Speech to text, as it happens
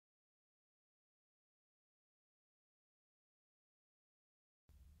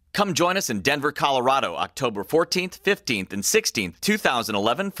Come join us in Denver, Colorado, October 14th, 15th, and 16th,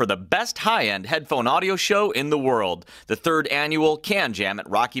 2011 for the best high-end headphone audio show in the world, the third annual Can Jam at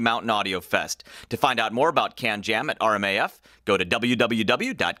Rocky Mountain Audio Fest. To find out more about Can Jam at RMAF, go to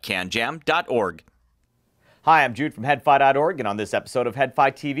www.canjam.org. Hi, I'm Jude from headfi.org, and on this episode of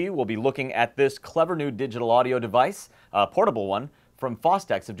Headfi TV, we'll be looking at this clever new digital audio device, a portable one, from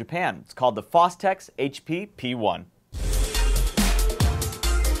Fostex of Japan. It's called the Fostex HP-P1.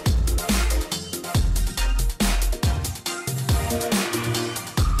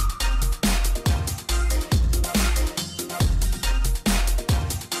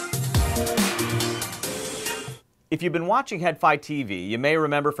 If you've been watching Headfi TV, you may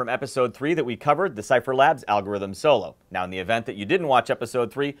remember from episode 3 that we covered the Cipher Labs algorithm solo. Now, in the event that you didn't watch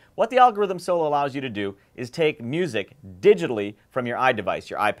episode 3, what the algorithm solo allows you to do is take music digitally from your iDevice,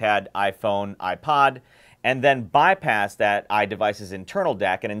 your iPad, iPhone, iPod, and then bypass that iDevice's internal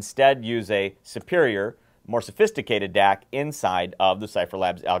DAC and instead use a superior, more sophisticated DAC inside of the Cipher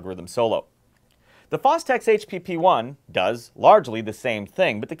Labs algorithm solo. The Fostex HP-P1 does largely the same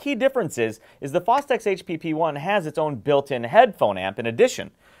thing, but the key difference is the Fostex HP-P1 has its own built-in headphone amp in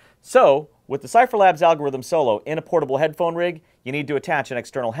addition. So, with the Cipher Labs algorithm solo in a portable headphone rig, you need to attach an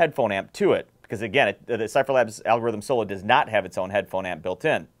external headphone amp to it, because again, the Cipher Labs algorithm solo does not have its own headphone amp built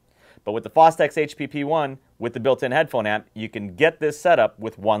in. But with the Fostex HP-P1, with the built-in headphone amp, you can get this setup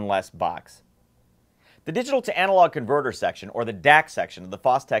with one less box. The digital to analog converter section, or the DAC section of the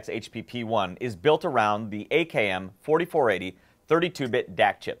Fostex HP-P1 is built around the AKM 4480 32-bit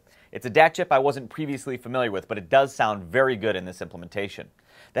DAC chip. It's a DAC chip I wasn't previously familiar with, but it does sound very good in this implementation.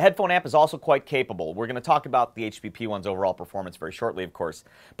 The headphone amp is also quite capable. We're going to talk about the HP-P1's overall performance very shortly, of course.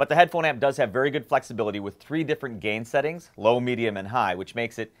 But the headphone amp does have very good flexibility with 3 different gain settings, low, medium, and high, which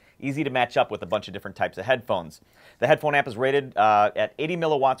makes it easy to match up with a bunch of different types of headphones. The headphone amp is rated at 80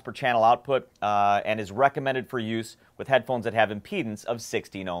 milliwatts per channel output and is recommended for use with headphones that have impedance of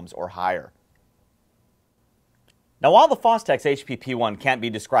 16 ohms or higher. Now, while the Fostex HP-P1 can't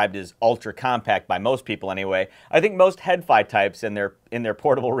be described as ultra compact by most people anyway, I think most headfi types in their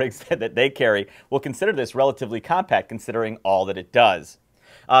portable rigs that they carry will consider this relatively compact considering all that it does.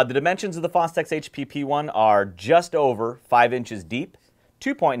 The dimensions of the Fostex HP-P1 are just over 5 inches deep,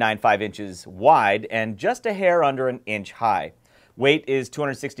 2.95 inches wide, and just a hair under an inch high. Weight is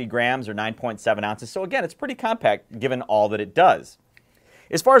 260 grams or 9.7 ounces, so again, it's pretty compact given all that it does.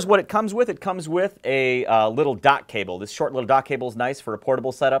 As far as what it comes with a little dock cable. This short little dock cable is nice for a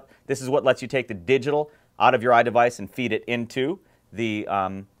portable setup. This is what lets you take the digital out of your iDevice and feed it into the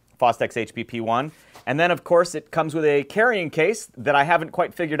Fostex HP-P1. And then, of course, it comes with a carrying case that I haven't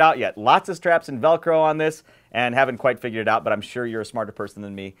quite figured out yet. Lots of straps and Velcro on this, and haven't quite figured it out, but I'm sure you're a smarter person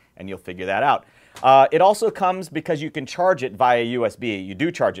than me, and you'll figure that out. It also comes because you can charge it via USB. You do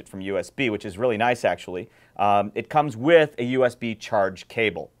charge it from USB, which is really nice, actually. It comes with a USB charge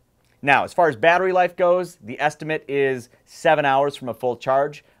cable. Now, as far as battery life goes, the estimate is 7 hours from a full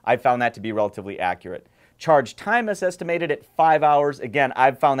charge. I found that to be relatively accurate. Charge time is estimated at 5 hours. Again,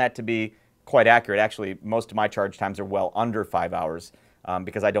 I've found that to be quite accurate. Actually, most of my charge times are well under 5 hours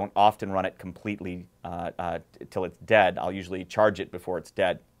because I don't often run it completely till it's dead. I'll usually charge it before it's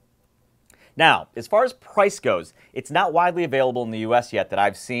dead. Now, as far as price goes, it's not widely available in the US yet that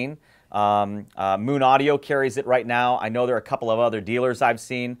I've seen. Moon Audio carries it right now. I know there are a couple of other dealers I've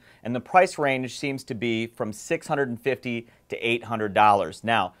seen, and the price range seems to be from $650 to $800.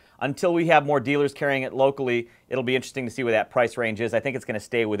 Now, until we have more dealers carrying it locally, it'll be interesting to see where that price range is. I think it's going to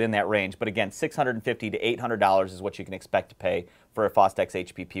stay within that range, but again, $650 to $800 is what you can expect to pay for a Fostex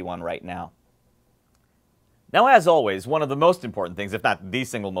HP-P1 right now. Now, as always, one of the most important things, if not the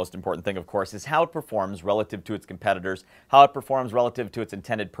single most important thing, of course, is how it performs relative to its competitors, how it performs relative to its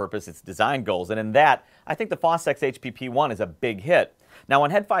intended purpose, its design goals. And in that, I think the Fostex HP-P1 is a big hit. Now,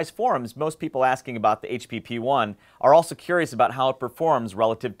 on Headfi's forums, most people asking about the HP-P1 are also curious about how it performs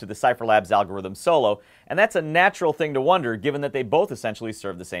relative to the Cipher Labs algorithm solo, and that's a natural thing to wonder given that they both essentially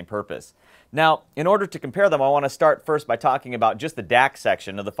serve the same purpose. Now, in order to compare them, I want to start first by talking about just the DAC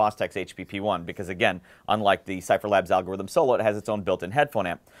section of the Fostex HP-P1 because, again, unlike the Cipher Labs algorithm solo, it has its own built-in headphone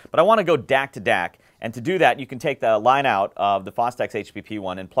amp. But I want to go DAC to DAC, and to do that, you can take the line out of the Fostex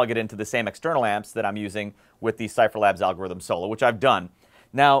HP-P1 and plug it into the same external amps that I'm using with the Cipher Labs algorithm solo, which I've done.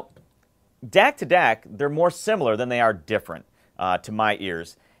 Now, DAC to DAC, they're more similar than they are different to my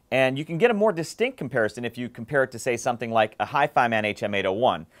ears. And you can get a more distinct comparison if you compare it to, say, something like a Hi-Fi-Man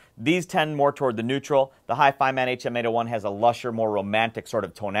HM801. These tend more toward the neutral. The Hi-Fi-Man HM801 has a lusher, more romantic sort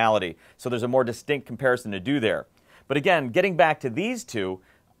of tonality. So there's a more distinct comparison to do there. But again, getting back to these two,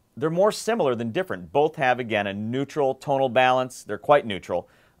 they're more similar than different. Both have, again, a neutral tonal balance. They're quite neutral.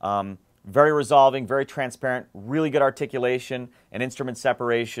 Very resolving, very transparent, really good articulation and instrument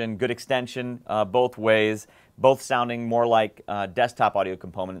separation, good extension both ways, both sounding more like desktop audio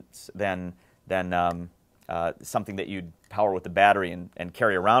components than something that you'd power with the battery and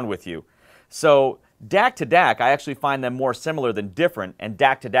carry around with you. So DAC to DAC, I actually find them more similar than different, and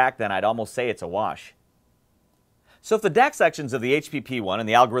DAC to DAC, then I'd almost say it's a wash. So if the DAC sections of the HP-P1 and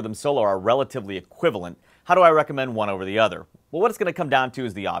the Algorithm Solo are relatively equivalent, how do I recommend one over the other? Well, what it's going to come down to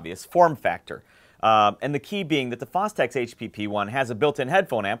is the obvious form factor. And the key being that the Fostex HP-P1 has a built-in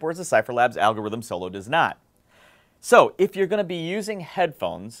headphone amp, whereas the CipherLabs Algorithm Solo does not. So if you're going to be using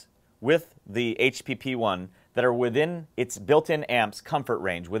headphones with the HP-P1 that are within its built-in amp's comfort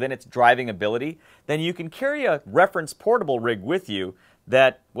range, within its driving ability, then you can carry a reference portable rig with you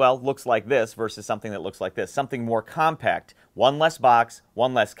that, well, looks like this versus something that looks like this, something more compact, one less box,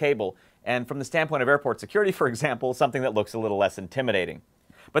 one less cable, and from the standpoint of airport security, for example, something that looks a little less intimidating.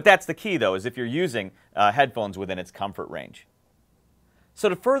 But that's the key, though, is if you're using headphones within its comfort range. So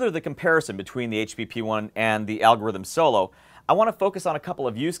to further the comparison between the HP-P1 and the Algorithm Solo, I want to focus on a couple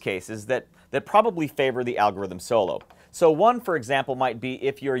of use cases that probably favor the Algorithm Solo. So one, for example, might be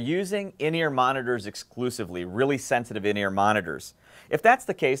if you're using in-ear monitors exclusively, really sensitive in-ear monitors. If that's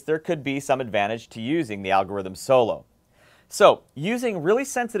the case, there could be some advantage to using the Algorithm Solo. So using really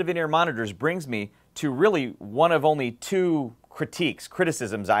sensitive in-ear monitors brings me to really one of only two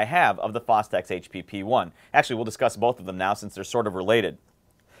criticisms I have of the Fostex HP-P1. Actually, we'll discuss both of them now since they're sort of related.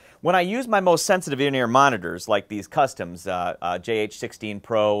 When I use my most sensitive in-ear monitors, like these customs, JH16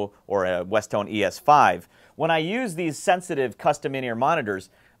 Pro or a Westone ES5, when I use these sensitive custom in-ear monitors,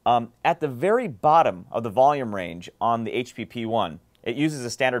 at the very bottom of the volume range on the HP-P1, it uses a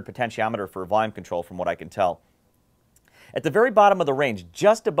standard potentiometer for volume control from what I can tell. At the very bottom of the range,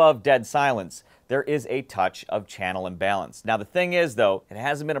 just above dead silence, there is a touch of channel imbalance. Now the thing is, though, it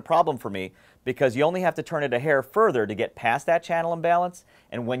hasn't been a problem for me because you only have to turn it a hair further to get past that channel imbalance,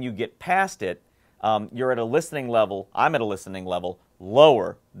 and when you get past it, you're at a listening level, I'm at a listening level,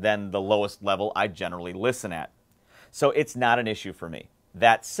 lower than the lowest level I generally listen at. So it's not an issue for me.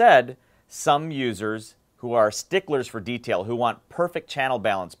 That said, some users who are sticklers for detail, who want perfect channel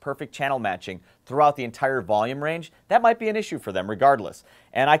balance, perfect channel matching throughout the entire volume range, that might be an issue for them regardless.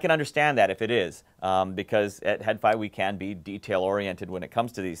 And I can understand that if it is, because at headfi we can be detail-oriented when it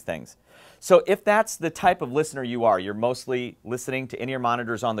comes to these things. So if that's the type of listener you are, you're mostly listening to in-ear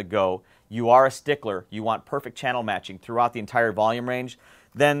monitors on the go, you are a stickler, you want perfect channel matching throughout the entire volume range,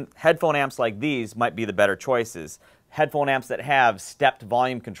 then headphone amps like these might be the better choices. Headphone amps that have stepped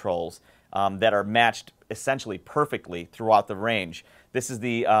volume controls that are matched essentially perfectly throughout the range. This is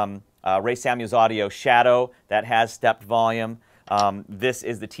the Ray Samuels Audio Shadow that has stepped volume. This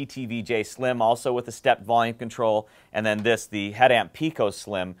is the TTVJ Slim, also with a stepped volume control. And then this, the Head Amp Pico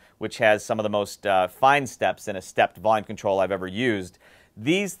Slim, which has some of the most fine steps in a stepped volume control I've ever used.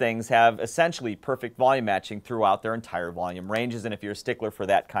 These things have essentially perfect volume matching throughout their entire volume ranges. And if you're a stickler for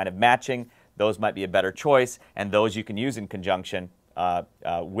that kind of matching, those might be a better choice. And those you can use in conjunction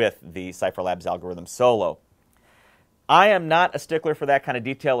with the CipherLabs Algorithm Solo. I am not a stickler for that kind of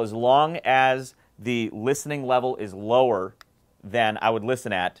detail as long as the listening level is lower than I would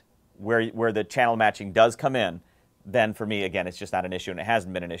listen at where the channel matching does come in. Then for me, again, it's just not an issue, and it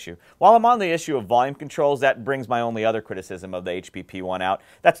hasn't been an issue. While I'm on the issue of volume controls, that brings my only other criticism of the HP-P1 out.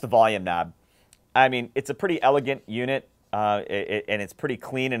 That's the volume knob. I mean, it's a pretty elegant unit. And it's pretty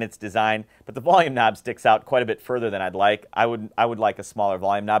clean in its design, but the volume knob sticks out quite a bit further than I'd like. I would like a smaller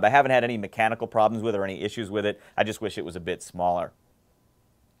volume knob. I haven't had any mechanical problems with it or any issues with it. I just wish it was a bit smaller.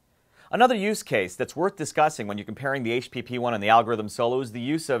 Another use case that's worth discussing when you're comparing the HP-P1 and the Algorithm Solo is the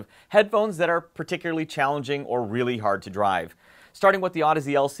use of headphones that are particularly challenging or really hard to drive. Starting with the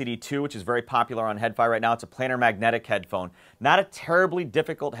Odyssey LCD2, which is very popular on headfi right now. It's a planar magnetic headphone. Not a terribly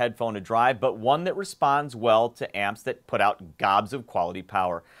difficult headphone to drive, but one that responds well to amps that put out gobs of quality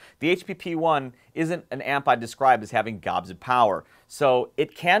power. The HP-P1 isn't an amp I'd describe as having gobs of power, so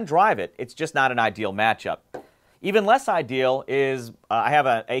it can drive it. It's just not an ideal matchup. Even less ideal is, I have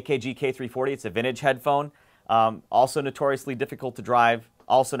an AKG K340. It's a vintage headphone. Also notoriously difficult to drive.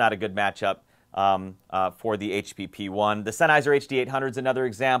 Also not a good matchup for the HP-P1. The Sennheiser HD800 is another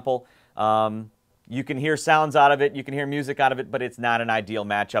example. You can hear sounds out of it, you can hear music out of it, but it's not an ideal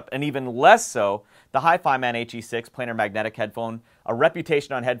matchup. And even less so, the HiFi-Man HE6 planar magnetic headphone, a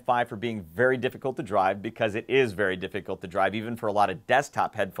reputation on headfi for being very difficult to drive because it is very difficult to drive, even for a lot of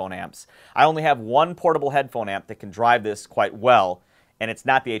desktop headphone amps. I only have one portable headphone amp that can drive this quite well, and it's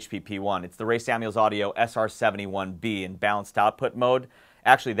not the HP-P1. It's the Ray Samuels Audio SR71B in balanced output mode.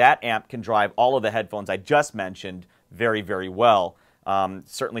 Actually, that amp can drive all of the headphones I just mentioned very, very well.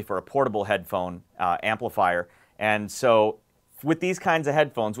 certainly for a portable headphone amplifier. And so with these kinds of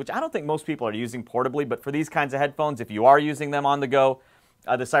headphones, which I don't think most people are using portably, but for these kinds of headphones, if you are using them on the go,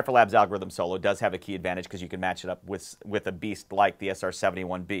 the Cypher Labs Algorithm Solo does have a key advantage because you can match it up with a beast like the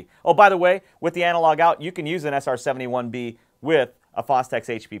SR71B. Oh, by the way, with the analog out, you can use an SR71B with a Fostex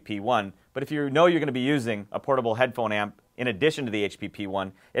HP-P1, but if you know you're going to be using a portable headphone amp in addition to the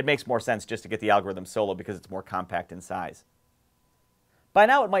HP-P1, it makes more sense just to get the Algorithm Solo because it's more compact in size. By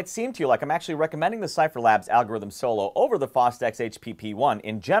now, it might seem to you like I'm actually recommending the Cypher Labs Algorithm Solo over the Fostex HP-P1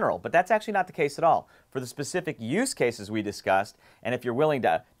 in general, but that's actually not the case at all. For the specific use cases we discussed, and if you're willing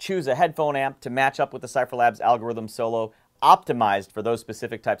to choose a headphone amp to match up with the Cypher Labs Algorithm Solo, optimized for those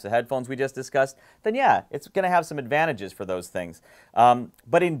specific types of headphones we just discussed, then yeah, it's going to have some advantages for those things.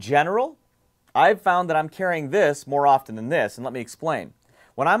 But in general, I've found that I'm carrying this more often than this, and let me explain.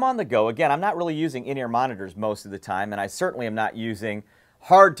 When I'm on the go, again, I'm not really using in-ear monitors most of the time, and I certainly am not using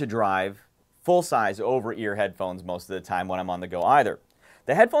hard-to-drive, full-size over-ear headphones most of the time when I'm on the go either.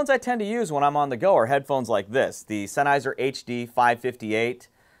 The headphones I tend to use when I'm on the go are headphones like this, the Sennheiser HD-558,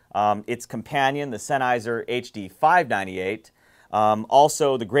 its companion, the Sennheiser HD-598.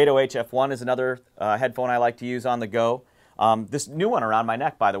 Also, the Grado HF1 is another headphone I like to use on the go. This new one around my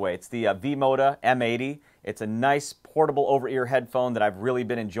neck, by the way, it's the V-Moda M80. It's a nice portable over-ear headphone that I've really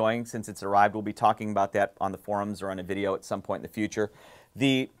been enjoying since it's arrived. We'll be talking about that on the forums or on a video at some point in the future.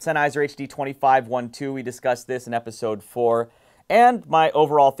 The Sennheiser HD-2512, we discussed this in episode 4. And my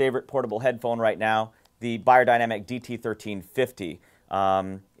overall favorite portable headphone right now, the Beyerdynamic DT1350.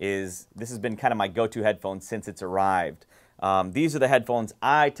 This has been kind of my go-to headphone since it's arrived. These are the headphones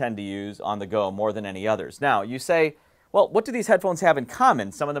I tend to use on the go more than any others. Now, you say, well, what do these headphones have in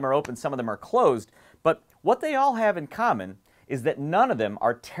common? Some of them are open, some of them are closed. But what they all have in common is that none of them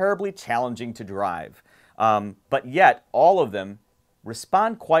are terribly challenging to drive. But yet, all of them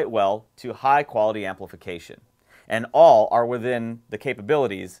respond quite well to high-quality amplification. And all are within the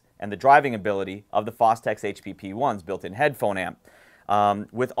capabilities and the driving ability of the Fostex HP-P1's built-in headphone amp.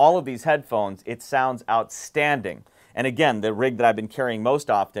 With all of these headphones, it sounds outstanding. And again, the rig that I've been carrying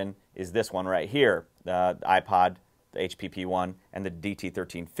most often is this one right here, the iPod, the HP-P1, and the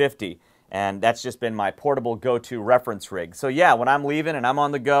DT1350. And that's just been my portable go-to reference rig. So yeah, when I'm leaving and I'm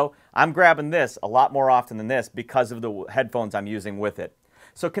on the go, I'm grabbing this a lot more often than this because of the headphones I'm using with it.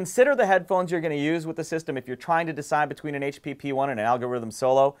 So consider the headphones you're going to use with the system if you're trying to decide between an HP-P1 and an Algorithm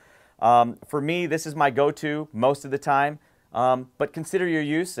Solo. For me, this is my go-to most of the time. But consider your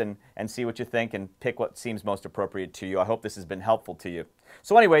use and see what you think and pick what seems most appropriate to you. I hope this has been helpful to you.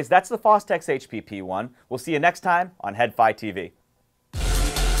 So anyways, that's the Fostex HP-P1. We'll see you next time on headfi TV.